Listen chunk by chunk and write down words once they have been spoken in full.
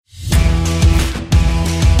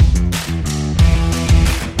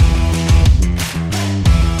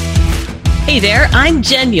Hey there, I'm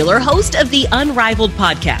Jen Mueller, host of the Unrivaled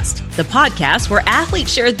Podcast, the podcast where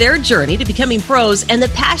athletes share their journey to becoming pros and the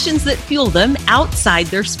passions that fuel them outside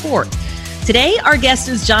their sport. Today, our guest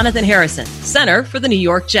is Jonathan Harrison, center for the New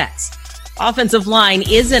York Jets. Offensive line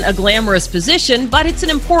isn't a glamorous position, but it's an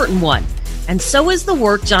important one. And so is the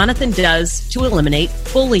work Jonathan does to eliminate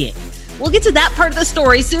bullying. We'll get to that part of the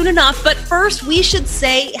story soon enough, but first we should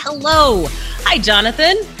say hello. Hi,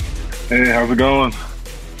 Jonathan. Hey, how's it going?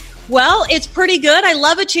 Well, it's pretty good. I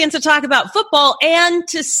love a chance to talk about football and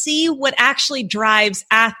to see what actually drives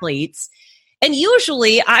athletes. And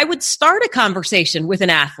usually I would start a conversation with an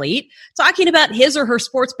athlete talking about his or her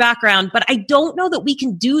sports background, but I don't know that we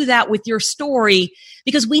can do that with your story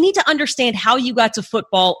because we need to understand how you got to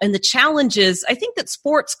football and the challenges I think that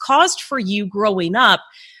sports caused for you growing up.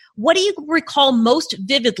 What do you recall most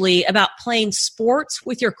vividly about playing sports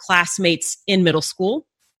with your classmates in middle school?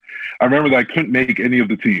 I remember that I couldn't make any of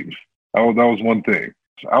the teams. That was one thing.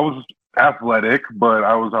 I was athletic, but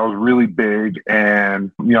I was really big,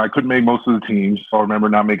 and I couldn't make most of the teams. So I remember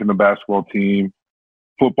not making the basketball team.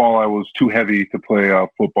 Football, I was too heavy to play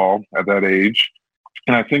football at that age,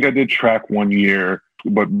 and I think I did track one year,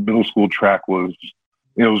 but middle school track was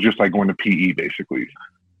just like going to PE basically.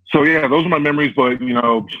 So yeah, those are my memories. But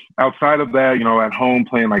outside of that, at home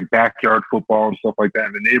playing like backyard football and stuff like that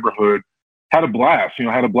in the neighborhood. Had a blast,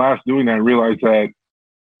 had a blast doing that. I realized that,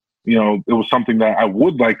 it was something that I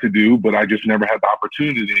would like to do, but I just never had the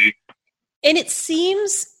opportunity. And it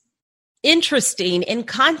seems interesting in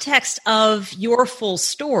context of your full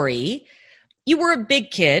story. You were a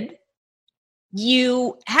big kid.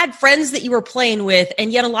 You had friends that you were playing with,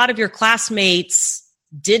 and yet a lot of your classmates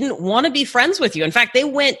didn't want to be friends with you. In fact, they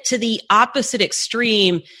went to the opposite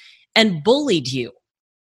extreme and bullied you.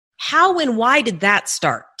 How and why did that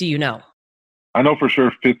start? Do you know? I know for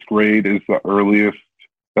sure 5th grade is the earliest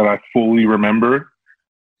that I fully remember.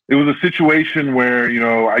 It was a situation where,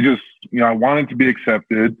 I wanted to be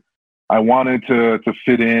accepted. I wanted to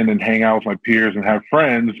fit in and hang out with my peers and have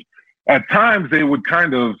friends. At times, they would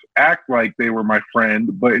kind of act like they were my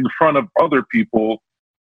friend, but in front of other people,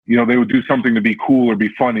 they would do something to be cool or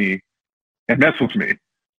be funny and mess with me.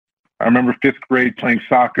 I remember 5th grade playing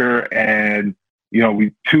soccer, and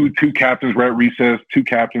we two captains were at recess, 2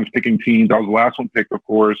 captains picking teams. I was the last one picked, of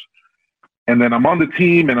course. And then I'm on the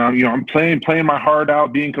team, and I'm playing my heart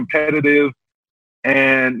out, being competitive.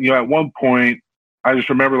 And at one point, I just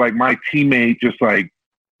remember like my teammate just like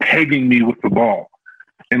pegging me with the ball,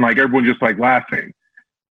 and like everyone just like laughing.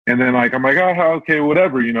 And then like I'm like, oh, okay,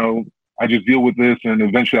 whatever. I just deal with this, and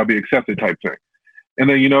eventually I'll be accepted, type thing. And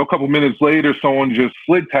then a couple minutes later, someone just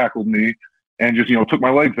slid tackled me and just took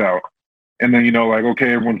my legs out. And then, like,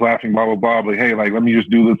 okay, everyone's laughing, blah, blah, blah. But hey, like, let me just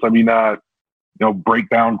do this. Let me not, break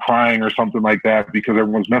down crying or something like that because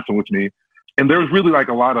everyone's messing with me. And there was really like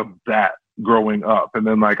a lot of that growing up. And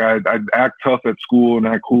then like I'd act tough at school and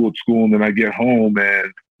act cool at school. And then I get home,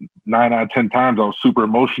 and 9 out of 10 times I was super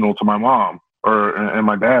emotional to my mom and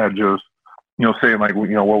my dad, just, saying like, what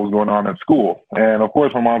was going on at school. And of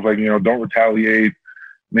course my mom's like, don't retaliate,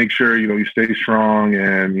 make sure, you stay strong,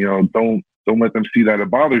 and, don't let them see that it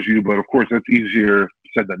bothers you. But of course, that's easier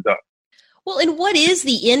said than done. Well, and what is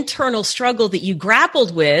the internal struggle that you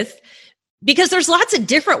grappled with? Because there's lots of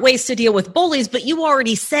different ways to deal with bullies, but you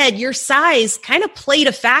already said your size kind of played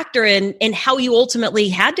a factor in how you ultimately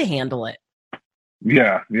had to handle it.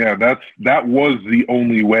 Yeah. That was the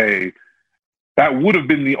only way. That would have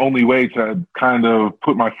been the only way to kind of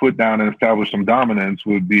put my foot down and establish some dominance,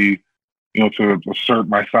 would be, to assert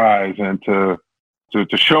my size and to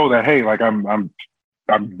show that, hey, like I'm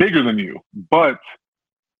bigger than you. But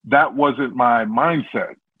that wasn't my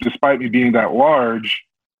mindset. Despite me being that large,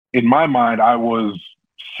 in my mind, I was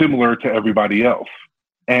similar to everybody else.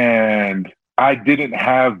 And I didn't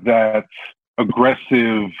have that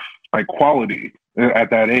aggressive like quality at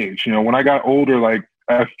that age. When I got older, like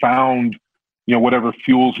I found, whatever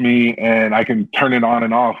fuels me, and I can turn it on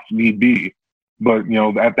and off need be. But,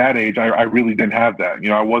 at that age, I really didn't have that.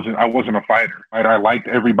 I wasn't a fighter. Right? I liked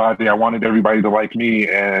everybody. I wanted everybody to like me,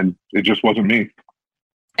 and it just wasn't me.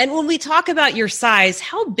 And when we talk about your size,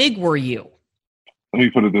 how big were you? Let me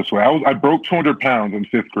put it this way. I broke 200 pounds in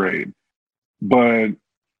 5th grade, but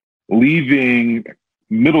leaving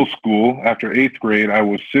middle school after 8th grade, I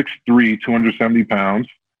was 6'3", 270 pounds.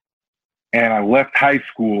 And I left high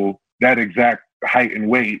school that exact height and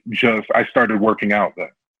weight. I started working out then.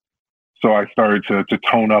 So I started to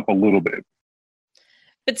tone up a little bit.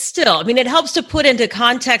 But still, I mean, it helps to put into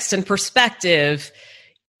context and perspective.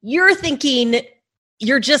 You're thinking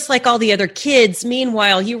you're just like all the other kids.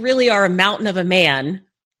 Meanwhile, you really are a mountain of a man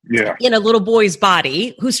Yeah. in a little boy's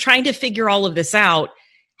body who's trying to figure all of this out.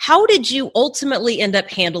 How did you ultimately end up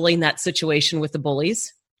handling that situation with the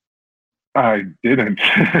bullies? I didn't.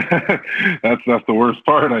 That's the worst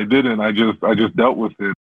part. I didn't. I just dealt with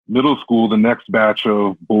it. Middle school, the next batch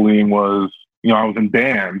of bullying was, I was in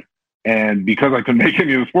band. And because I couldn't make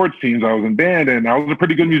any of the sports teams, I was in band, and I was a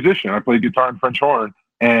pretty good musician. I played guitar and French horn.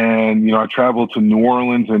 And, I traveled to New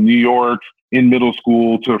Orleans and New York in middle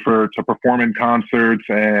school to perform in concerts.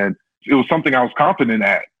 And it was something I was confident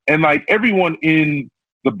at. And like everyone in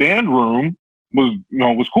the band room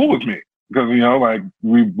was cool with me because,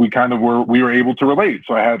 we kind of we were able to relate.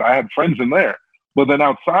 So I had friends in there. But then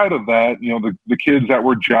outside of that, the kids that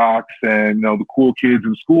were jocks and, the cool kids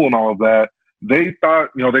in school and all of that, they thought,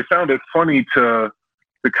 they found it funny to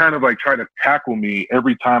kind of like try to tackle me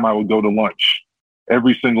every time I would go to lunch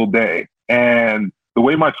every single day. And the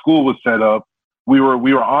way my school was set up, we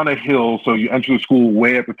were on a hill. So you enter the school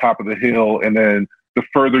way at the top of the hill. And then the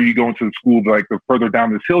further you go into the school, like the further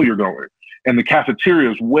down this hill you're going. And the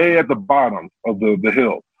cafeteria is way at the bottom of the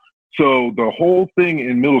hill. So the whole thing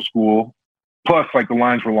in middle school, plus like the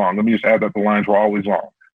lines were long. Let me just add that the lines were always long.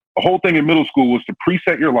 The whole thing in middle school was to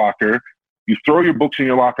preset your locker. You throw your books in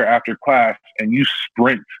your locker after class and you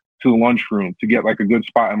sprint to the lunchroom to get like a good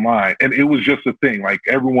spot in line. And it was just a thing. Like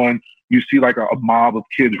everyone, you see like a mob of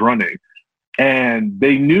kids running. And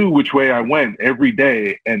they knew which way I went every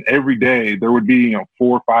day. And every day there would be, 4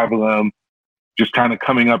 or 5 of them just kind of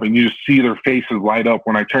coming up, and you just see their faces light up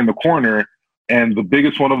when I turn the corner. And the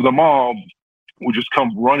biggest one of them all would just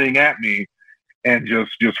come running at me and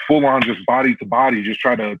just full on, just body to body, just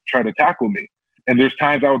try to tackle me. And there's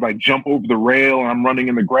times I would like jump over the rail and I'm running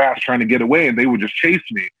in the grass trying to get away, and they would just chase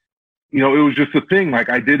me. It was just a thing. Like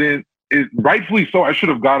rightfully so, I should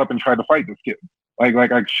have got up and tried to fight this kid.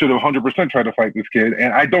 Like I should have 100% tried to fight this kid.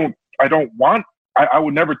 And I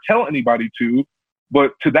would never tell anybody to,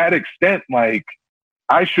 but to that extent, like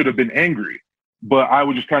I should have been angry, but I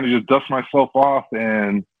would just kind of just dust myself off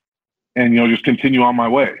and just continue on my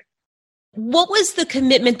way. What was the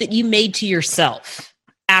commitment that you made to yourself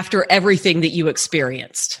after everything that you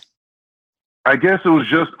experienced? I guess it was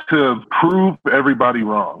just to prove everybody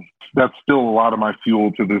wrong. That's still a lot of my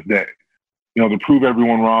fuel to this day. To prove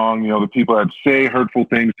everyone wrong, the people that say hurtful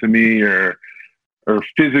things to me or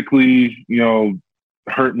physically,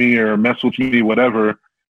 hurt me or mess with me, whatever.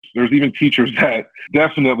 There's even teachers that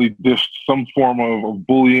definitely did some form of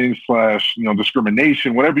bullying /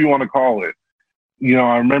 discrimination, whatever you want to call it.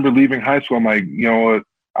 I remember leaving high school. I'm like, what?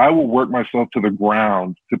 I will work myself to the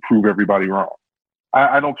ground to prove everybody wrong.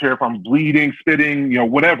 I don't care if I'm bleeding, spitting,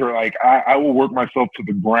 whatever. Like I will work myself to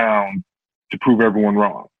the ground to prove everyone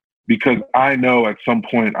wrong, because I know at some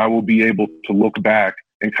point I will be able to look back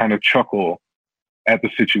and kind of chuckle at the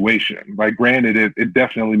situation. Like granted, it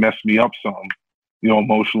definitely messed me up some,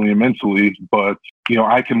 emotionally and mentally, but,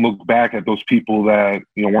 I can look back at those people that,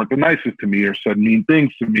 weren't the nicest to me or said mean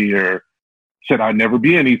things to me or said I'd never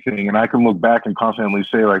be anything. And I can look back and confidently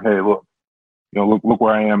say like, hey, look, look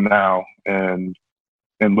where I am now and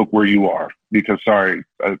look where you are. Because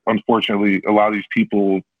unfortunately, a lot of these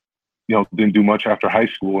people, didn't do much after high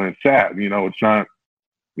school, and it's sad. It's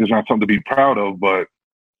not something to be proud of, but,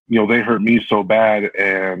 they hurt me so bad,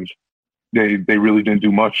 and they really didn't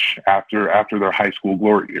do much after their high school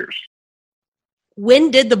glory years.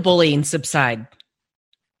 When did the bullying subside?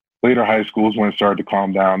 Later high school is when it started to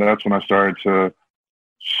calm down. That's when I started to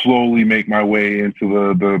slowly make my way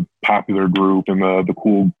into the popular group and the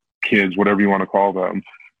cool kids, whatever you want to call them,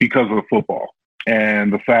 because of football.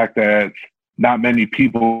 And the fact that not many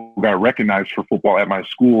people got recognized for football at my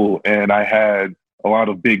school, and I had a lot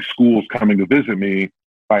of big schools coming to visit me.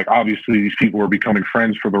 Like, obviously, these people were becoming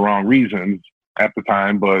friends for the wrong reasons at the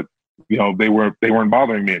time, but, they weren't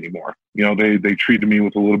bothering me anymore. They treated me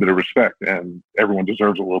with a little bit of respect, and everyone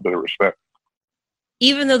deserves a little bit of respect.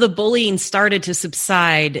 Even though the bullying started to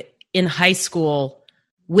subside in high school,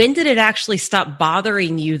 when did it actually stop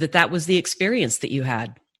bothering you that was the experience that you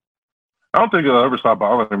had? I don't think it'll ever stop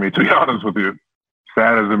bothering me, to be honest with you,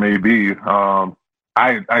 sad as it may be.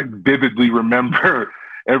 I vividly remember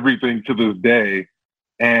everything to this day.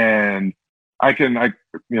 And I can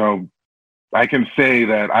say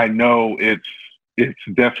that I know it's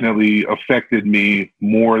definitely affected me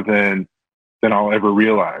more than I'll ever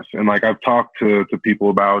realize. And like, I've talked to people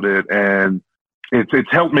about it, and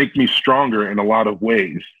it's helped make me stronger in a lot of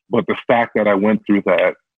ways. But the fact that I went through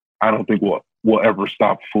that, I don't think will ever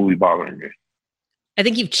stop fully bothering me. I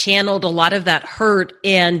think you've channeled a lot of that hurt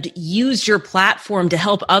and used your platform to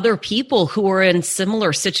help other people who are in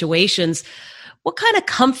similar situations. What kind of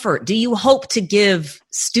comfort do you hope to give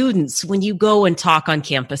students when you go and talk on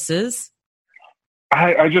campuses?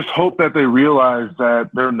 I just hope that they realize that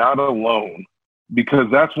they're not alone, because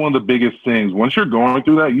that's one of the biggest things. Once you're going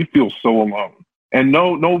through that, you feel so alone. And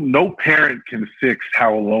no parent can fix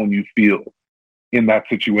how alone you feel in that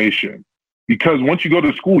situation. Because once you go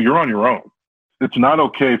to school, you're on your own. It's not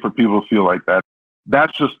okay for people to feel like that.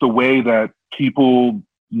 That's just the way that people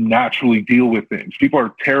naturally deal with things. People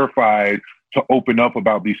are terrified to open up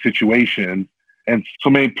about these situations. And so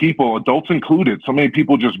many people, adults included, so many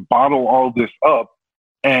people just bottle all this up.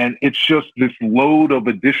 And it's just this load of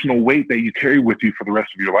additional weight that you carry with you for the rest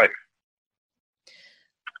of your life.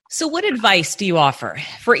 So what advice do you offer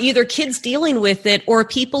for either kids dealing with it or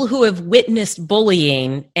people who have witnessed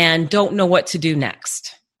bullying and don't know what to do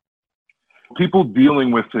next? People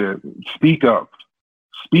dealing with it, speak up.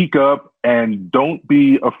 Speak up and don't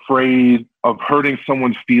be afraid of hurting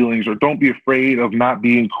someone's feelings, or don't be afraid of not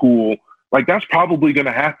being cool. Like, that's probably going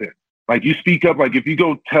to happen. Like, you speak up, like if you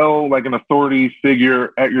go tell like an authority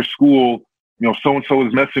figure at your school, you know, so-and-so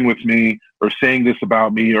is messing with me or saying this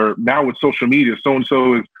about me, or now with social media,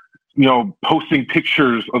 so-and-so is, you know, posting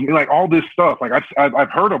pictures of me, like all this stuff. Like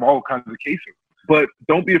I've heard of all kinds of cases, but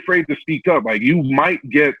don't be afraid to speak up. Like, you might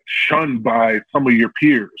get shunned by some of your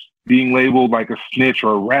peers, being labeled like a snitch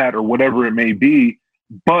or a rat or whatever it may be.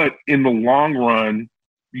 But in the long run,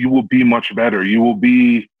 you will be much better. You will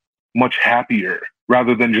be much happier,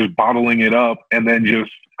 rather than just bottling it up and then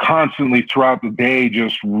just constantly throughout the day,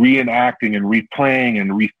 just reenacting and replaying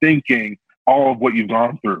and rethinking all of what you've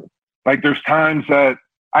gone through. Like, there's times that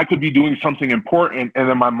I could be doing something important and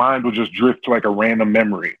then my mind will just drift to like a random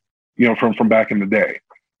memory, you know, from back in the day.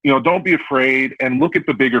 You know, don't be afraid and look at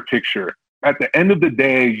the bigger picture. At the end of the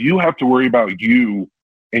day, you have to worry about you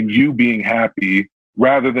and you being happy,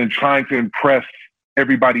 rather than trying to impress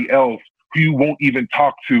everybody else who you won't even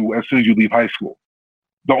talk to as soon as you leave high school.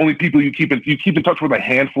 The only people you keep in touch with a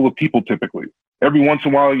handful of people typically. Every once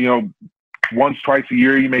in a while, you know, once, twice a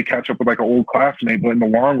year, you may catch up with like an old classmate, but in the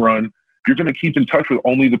long run, you're going to keep in touch with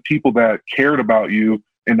only the people that cared about you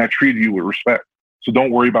and that treated you with respect. So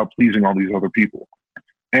don't worry about pleasing all these other people.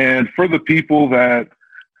 And for the people that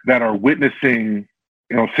are witnessing,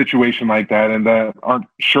 you know, a situation like that and that aren't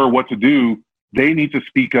sure what to do, they need to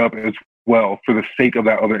speak up as well for the sake of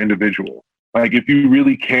that other individual. Like, if you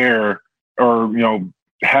really care or, you know,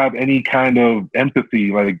 have any kind of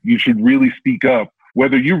empathy, like, you should really speak up,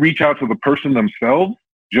 whether you reach out to the person themselves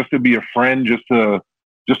just to be a friend, just to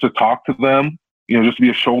talk to them, you know, just to be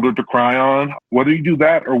a shoulder to cry on, whether you do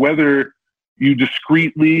that or whether you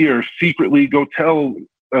discreetly or secretly go tell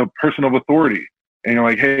a person of authority and you're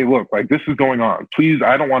like, hey, look, like, this is going on. Please,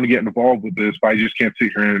 I don't want to get involved with this, but I just can't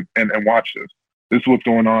sit here and watch this. This is what's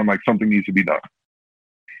going on. Like, something needs to be done.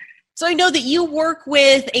 So I know that you work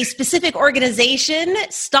with a specific organization,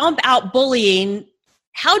 Stomp Out Bullying.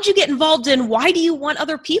 How'd you get involved in? Why do you want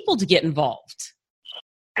other people to get involved?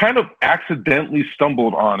 Kind of accidentally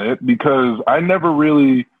stumbled on it because I never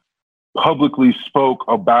really publicly spoke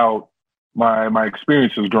about my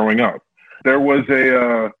experiences growing up. There was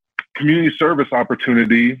a community service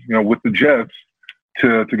opportunity, you know, with the Jets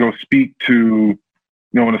to go speak to,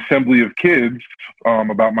 you know, an assembly of kids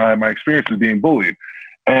about my experiences being bullied.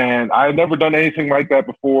 And I had never done anything like that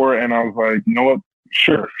before. And I was like, you know what?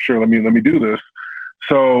 Sure. Let me do this.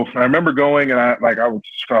 So I remember going and I was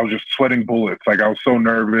just sweating bullets. Like, I was so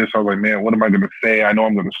nervous. I was like, man, what am I going to say? I know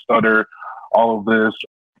I'm going to stutter, all of this.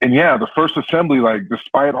 And yeah, the first assembly, like,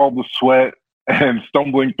 despite all the sweat and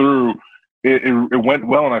stumbling through, it went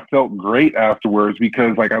well. And I felt great afterwards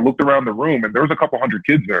because, like, I looked around the room and there was a couple hundred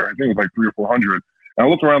kids there. I think it was like 300 or 400. And I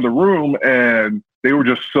looked around the room and they were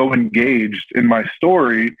just so engaged in my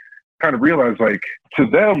story. Kind of realized, like, to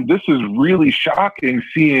them, this is really shocking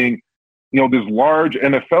seeing, you know, this large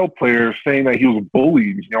NFL player saying that he was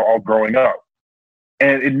bullied, you know, all growing up.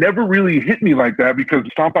 And it never really hit me like that because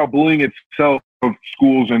Stomp Out Bullying itself, of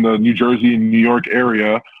schools in the New Jersey and New York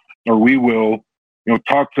area, or we will, you know,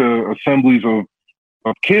 talk to assemblies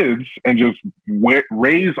of kids and just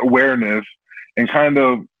raise awareness and kind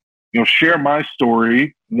of, you know, share my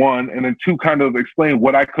story, one, and then two, kind of explain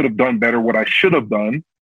what I could have done better, what I should have done,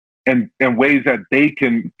 and ways that they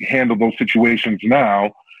can handle those situations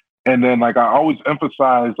now. And then, like, I always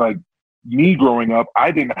emphasize, like, me growing up, I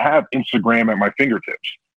didn't have Instagram at my fingertips.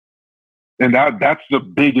 And that's the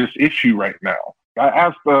biggest issue right now. I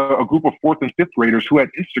asked a group of 4th and 5th graders who had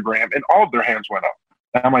Instagram, and all of their hands went up.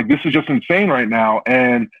 And I'm like, this is just insane right now.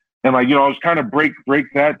 And like, you know, I was kind of break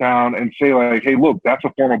that down and say, like, hey, look, that's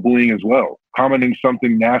a form of bullying as well. Commenting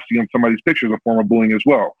something nasty on somebody's picture is a form of bullying as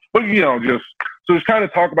well. But, you know, just kind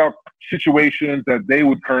of talk about situations that they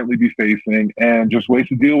would currently be facing and just ways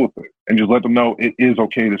to deal with it and just let them know it is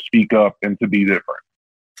okay to speak up and to be different.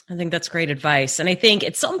 I think that's great advice. And I think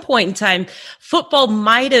at some point in time, football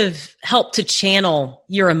might have helped to channel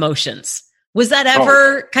your emotions. Was that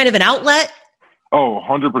ever kind of an outlet? Oh,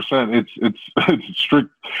 100%. It's strict.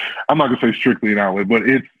 I'm not going to say strictly an outlet, but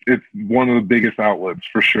it's one of the biggest outlets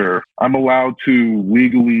for sure. I'm allowed to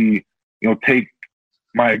legally, take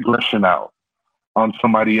my aggression out on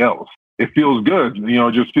somebody else. It feels good.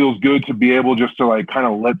 It just feels good to be able just to like kind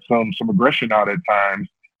of let some aggression out at times.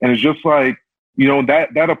 And it's just like,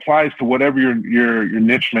 that applies to whatever your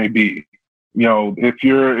niche may be. If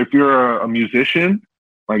you're a musician,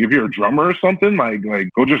 like if you're a drummer or something, like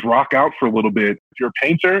go just rock out for a little bit. If you're a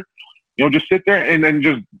painter, just sit there and then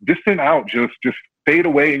just distant out, just fade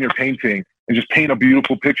away in your painting and just paint a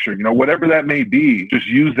beautiful picture. Whatever that may be, just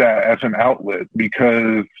use that as an outlet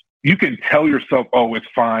because you can tell yourself, oh, it's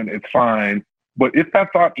fine. But if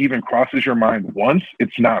that thought even crosses your mind once,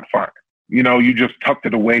 it's not fine. You just tucked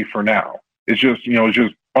it away for now. It's just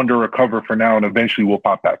under a cover for now and eventually will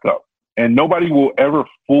pop back up. And nobody will ever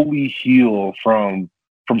fully heal from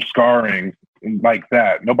scarring like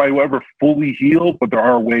that. Nobody will ever fully heal, but there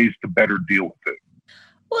are ways to better deal with it.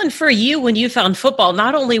 Well, and for you, when you found football,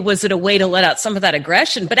 not only was it a way to let out some of that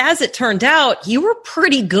aggression, but as it turned out, you were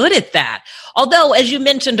pretty good at that. Although, as you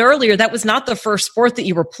mentioned earlier, that was not the first sport that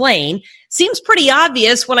you were playing. Seems pretty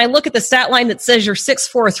obvious when I look at the stat line that says you're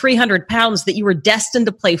 6'4", 300 pounds, that you were destined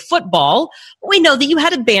to play football. We know that you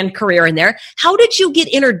had a band career in there. How did you get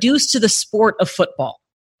introduced to the sport of football?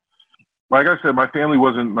 Like I said, my family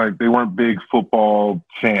they weren't big football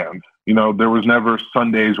fans. There was never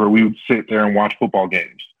Sundays where we would sit there and watch football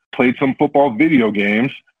games. Played some football video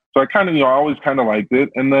games. So I kind of, I always kind of liked it.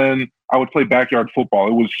 And then I would play backyard football.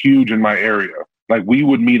 It was huge in my area. Like we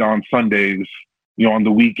would meet on Sundays, on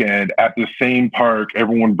the weekend at the same park.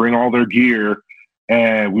 Everyone bring all their gear.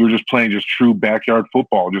 And we were just playing just true backyard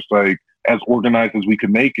football, just like as organized as we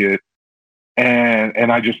could make it.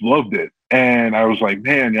 And I just loved it. And I was like,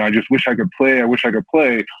 man, I just wish I could play.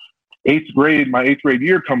 My 8th grade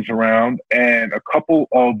year comes around and a couple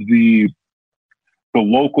of the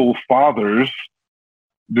local fathers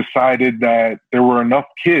decided that there were enough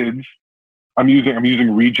kids. I'm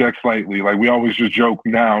using rejects lightly. Like we always just joke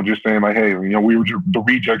now, just saying like, hey, we were just the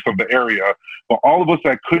rejects of the area. But all of us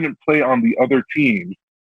that couldn't play on the other teams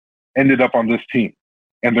ended up on this team.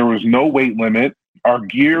 And there was no weight limit. Our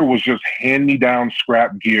gear was just hand-me-down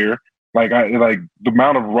scrap gear. Like the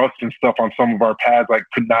amount of rust and stuff on some of our pads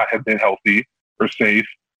could not have been healthy or safe.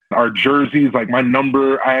 Our jerseys, my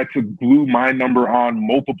number, I had to glue my number on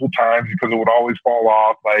multiple times because it would always fall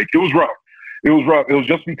off. It was rough. It was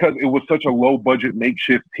just because it was such a low budget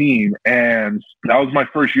makeshift team. And that was my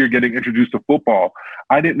first year getting introduced to football.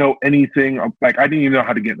 I didn't know anything. I didn't even know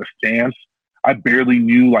how to get in the stance. I barely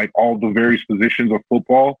knew all the various positions of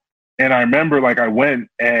football. And I remember I went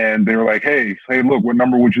and they were like, hey, look, what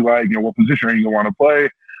number would you like? What position are you going to want to play?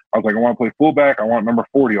 I was like, I want to play fullback. I want number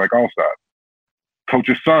 40, like Allstott.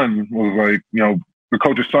 Coach's son was like, the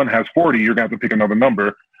coach's son has 40. You're going to have to pick another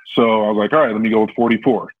number. So I was like, all right, let me go with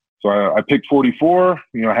 44. So I picked 44.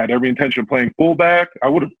 I had every intention of playing fullback. I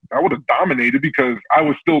would have dominated because I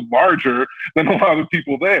was still larger than a lot of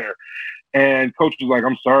people there. And coach was like,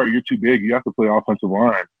 I'm sorry, you're too big. You have to play offensive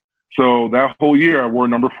line. So that whole year I wore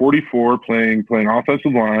number 44 playing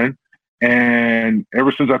offensive line. And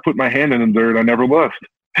ever since I put my hand in the dirt, I never left.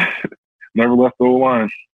 Never left the O-line.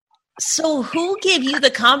 So who gave you the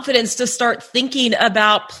confidence to start thinking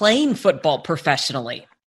about playing football professionally?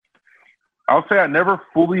 I'll say I never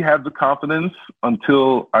fully had the confidence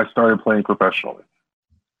until I started playing professionally.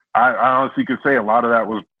 I honestly could say a lot of that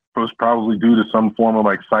was probably due to some form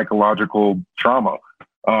of psychological trauma.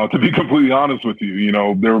 To be completely honest with you,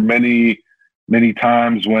 there were many, many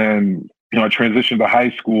times when, I transitioned to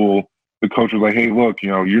high school, the coach was like, hey, look,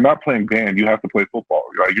 you're not playing band. You have to play football.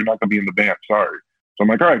 You're not going to be in the band. Sorry. So I'm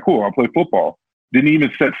like, all right, cool. I'll play football. Didn't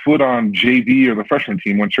even set foot on JV or the freshman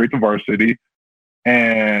team, went straight to varsity.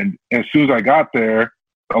 And as soon as I got there,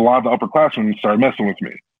 a lot of the upperclassmen started messing with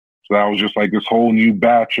me. So that was just this whole new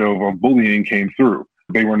batch of bullying came through.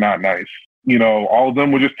 They were not nice. All of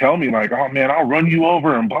them would just tell me oh man, I'll run you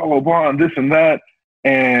over and blah, blah, blah, and this and that.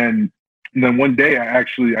 And then one day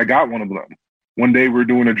I got one of them. One day we were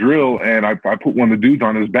doing a drill and I put one of the dudes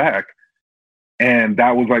on his back. And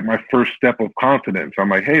that was my first step of confidence. I'm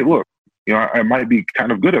like, hey, look, I might be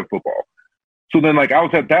kind of good at football. So then I was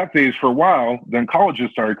at that phase for a while. Then colleges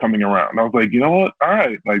started coming around. I was like, you know what? All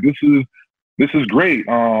right, this is great.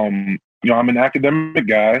 I'm an academic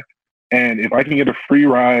guy. And if I can get a free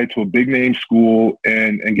ride to a big name school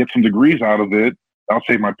and get some degrees out of it, I'll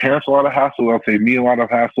save my parents a lot of hassle. I'll save me a lot of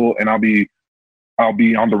hassle, and I'll be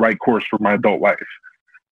on the right course for my adult life.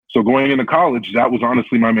 So going into college, that was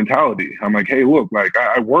honestly my mentality. I'm like, hey, look, like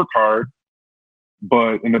I work hard,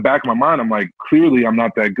 but in the back of my mind, I'm like, clearly I'm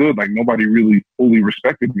not that good. Like nobody really fully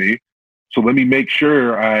respected me. So let me make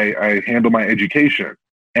sure I handle my education.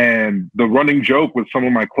 And the running joke with some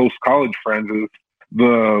of my close college friends is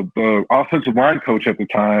the offensive line coach at the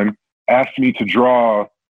time asked me to draw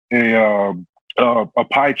a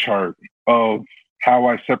pie chart of how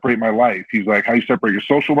I separate my life. He's like, how you separate your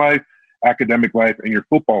social life, academic life, and your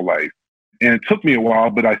football life. And it took me a while,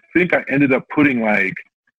 but I think I ended up putting like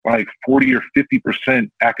 40 or 50%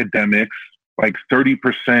 academics, like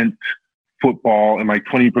 30% football, and like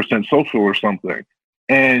 20% social or something.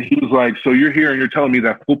 And he was like, so you're here and you're telling me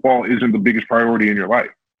that football isn't the biggest priority in your life.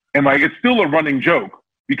 And like, it's still a running joke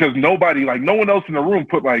because no one else in the room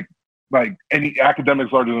put like any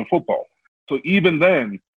academics larger than football. So even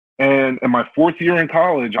then, and in my fourth year in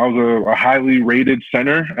college, I was a highly rated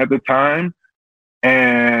center at the time.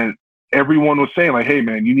 And everyone was saying like, hey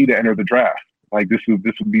man, you need to enter the draft. Like this would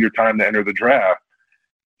be your time to enter the draft.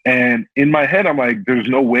 And in my head, I'm like, there's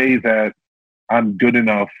no way that I'm good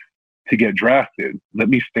enough to get drafted. Let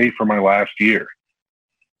me stay for my last year.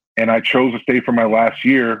 And I chose to stay for my last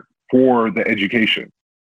year for the education.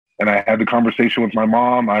 And I had the conversation with my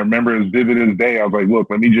mom. I remember as vivid as day. I was like, look,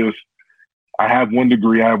 I have one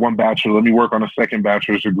degree. I have one bachelor. Let me work on a second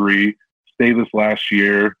bachelor's degree, stay this last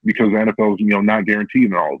year because the NFL is, not guaranteed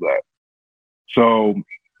and all of that. So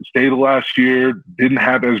stay the last year, didn't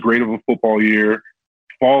have as great of a football year,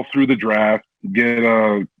 fall through the draft, get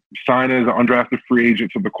signed as an undrafted free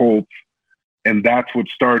agent to the Colts. And that's what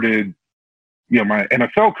started, my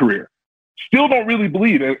NFL career. Still don't really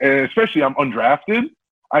believe it, especially I'm undrafted.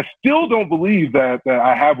 I still don't believe that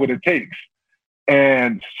I have what it takes.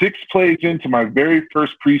 And 6 plays into my very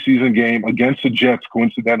first preseason game against the Jets,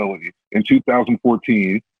 coincidentally, in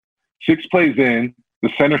 2014, 6 plays in, the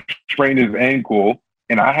center sprained his ankle,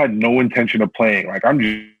 and I had no intention of playing. Like, I'm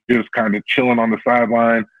just kind of chilling on the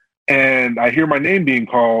sideline, and I hear my name being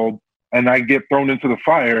called, and I get thrown into the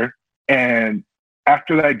fire. And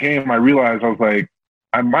after that game, I realized I was like,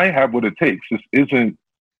 I might have what it takes. This isn't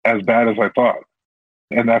as bad as I thought.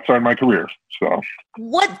 And that started my career. So,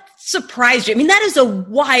 what surprised you? I mean, that is a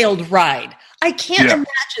wild ride. I can't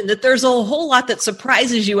imagine that there's a whole lot that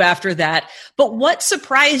surprises you after that. But what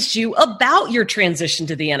surprised you about your transition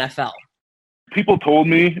to the NFL? People told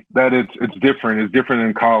me that it's different. It's different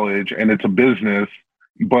in college, and it's a business.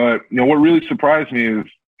 But what really surprised me is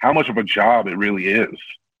how much of a job it really is.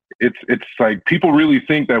 It's like people really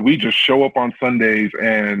think that we just show up on Sundays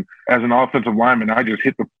and as an offensive lineman, I just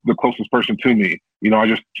hit the closest person to me. I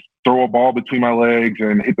just throw a ball between my legs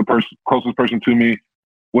and hit the closest person to me,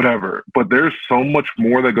 whatever. But there's so much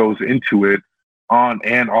more that goes into it on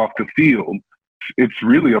and off the field. It's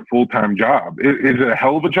really a full-time job. Is it a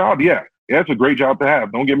hell of a job? Yeah, it's a great job to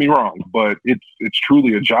have. Don't get me wrong, but it's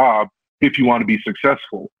truly a job if you want to be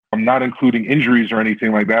successful. I'm not including injuries or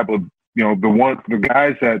anything like that, but the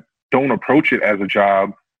guys that don't approach it as a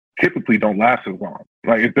job typically don't last as long.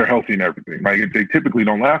 Like if they're healthy and everything, like if they typically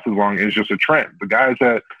don't last as long, it's just a trend. The guys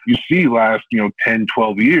that you see last, 10,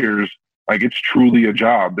 12 years, like it's truly a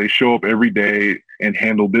job. They show up every day and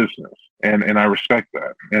handle business. And I respect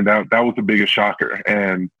that. And that was the biggest shocker.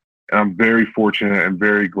 And I'm very fortunate and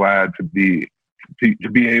very glad to be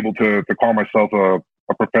able to call myself a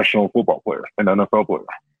professional football player, an NFL player.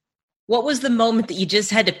 What was the moment that you just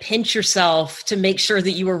had to pinch yourself to make sure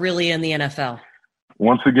that you were really in the NFL?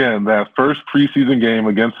 Once again, that first preseason game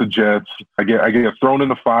against the Jets, I get thrown in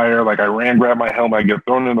the fire. Like I grab my helmet, I get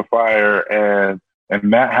thrown in the fire, and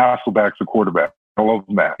Matt Hasselbeck's the quarterback. I love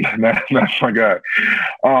Matt. That's my guy.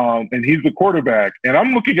 And he's the quarterback. And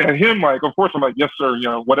I'm looking at him like, of course, I'm like, yes, sir,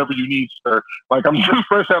 whatever you need, sir. Like I'm just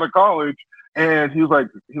fresh out of college. And he's like,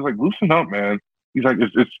 loosen up, man. He's like,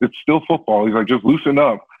 it's still football. He's like, just loosen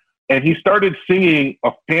up. And he started singing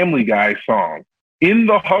a Family Guy song in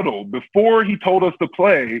the huddle before he told us to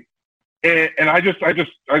play. And I just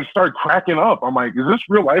started cracking up. I'm like, is this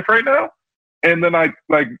real life right now? And then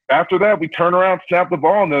after that, we turn around, snap the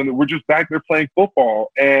ball, and then we're just back there playing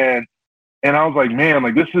football. And I was like, man,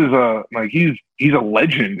 like this is he's a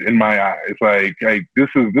legend in my eyes. Like this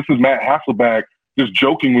is Matt Hasselbeck just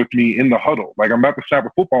joking with me in the huddle. Like I'm about to snap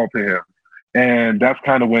a football to him. And that's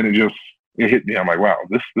kind of when it hit me. I'm like, wow,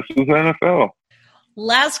 this is the NFL.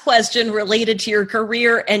 Last question related to your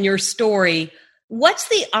career and your story. What's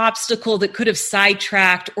the obstacle that could have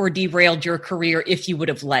sidetracked or derailed your career if you would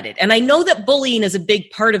have let it? And I know that bullying is a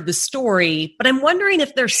big part of the story, but I'm wondering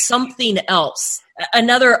if there's something else,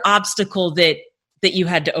 another obstacle that you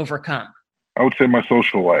had to overcome. I would say my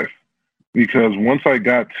social life, because once I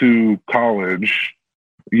got to college,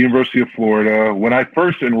 University of Florida, when I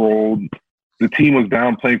first enrolled, the team was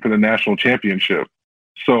down playing for the national championship.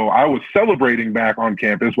 So I was celebrating back on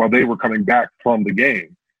campus while they were coming back from the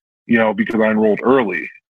game, because I enrolled early.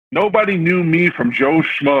 Nobody knew me from Joe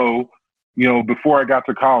Schmo, before I got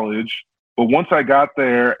to college. But once I got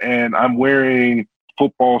there and I'm wearing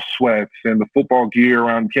football sweats and the football gear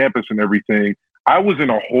around campus and everything, I was in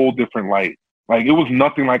a whole different light. Like, it was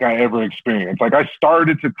nothing like I ever experienced. Like, I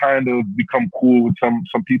started to kind of become cool with some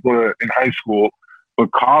people in high school,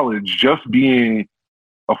 but college, just being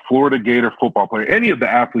a Florida Gator football player, any of the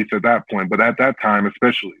athletes at that point, but at that time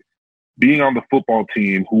especially, being on the football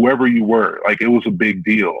team, whoever you were, like, it was a big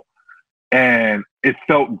deal. And it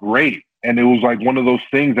felt great. And it was like one of those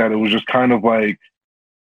things that it was just kind of like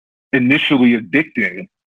initially addicting,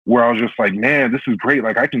 where I was just like, man, this is great.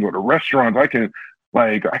 Like, I can go to restaurants, I can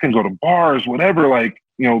go to bars, whatever. Like,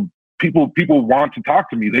 people want to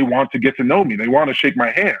talk to me. They want to get to know me. They want to shake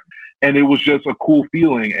my hand. And it was just a cool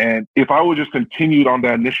feeling. And if I would just continued on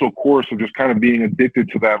that initial course of just kind of being addicted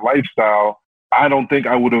to that lifestyle, I don't think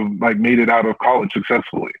I would have made it out of college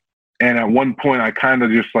successfully. And at one point, I kind of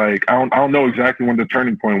just I don't know exactly when the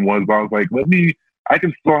turning point was, but I was like, I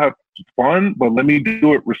can still have fun, but let me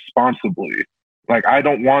do it responsibly. Like, I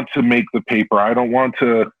don't want to make the paper. I don't want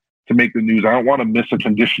to make the news. I don't want to miss a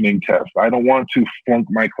conditioning test. I don't want to flunk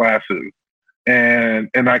my classes. And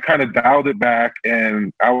I kind of dialed it back,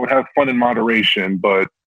 and I would have fun in moderation, but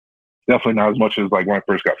definitely not as much as when I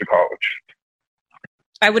first got to college.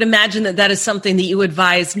 I would imagine that is something that you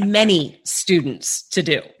advise many students to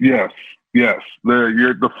do. Yes.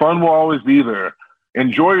 The fun will always be there.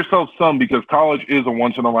 Enjoy yourself some, because college is a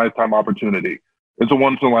once-in-a-lifetime opportunity. It's a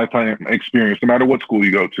once-in-a-lifetime experience, no matter what school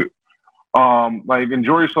you go to.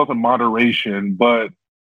 Enjoy yourself in moderation, but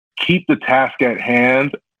keep the task at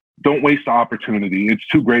hand. Don't waste the opportunity. It's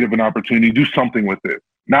too great of an opportunity. Do something with it.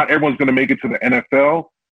 Not everyone's going to make it to the NFL,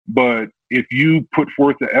 but if you put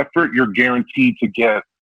forth the effort, you're guaranteed to get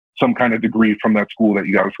some kind of degree from that school that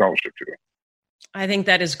you got a scholarship to. I think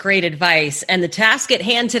that is great advice. And the task at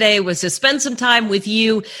hand today was to spend some time with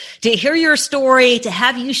you, to hear your story, to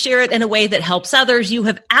have you share it in a way that helps others. You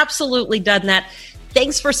have absolutely done that.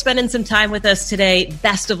 Thanks for spending some time with us today.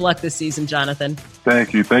 Best of luck this season, Jonathan.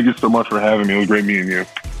 Thank you. Thank you so much for having me. It was great meeting you.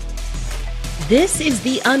 This is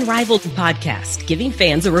the Unrivaled Podcast, giving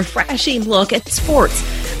fans a refreshing look at sports.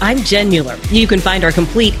 I'm Jen Mueller. You can find our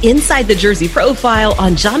complete Inside the Jersey profile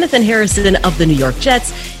on Jonathan Harrison of the New York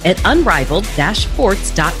Jets at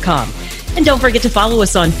unrivaled-sports.com. And don't forget to follow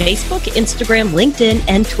us on Facebook, Instagram, LinkedIn,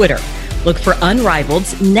 and Twitter. Look for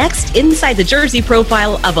Unrivaled's next Inside the Jersey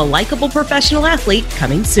profile of a likable professional athlete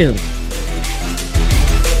coming soon.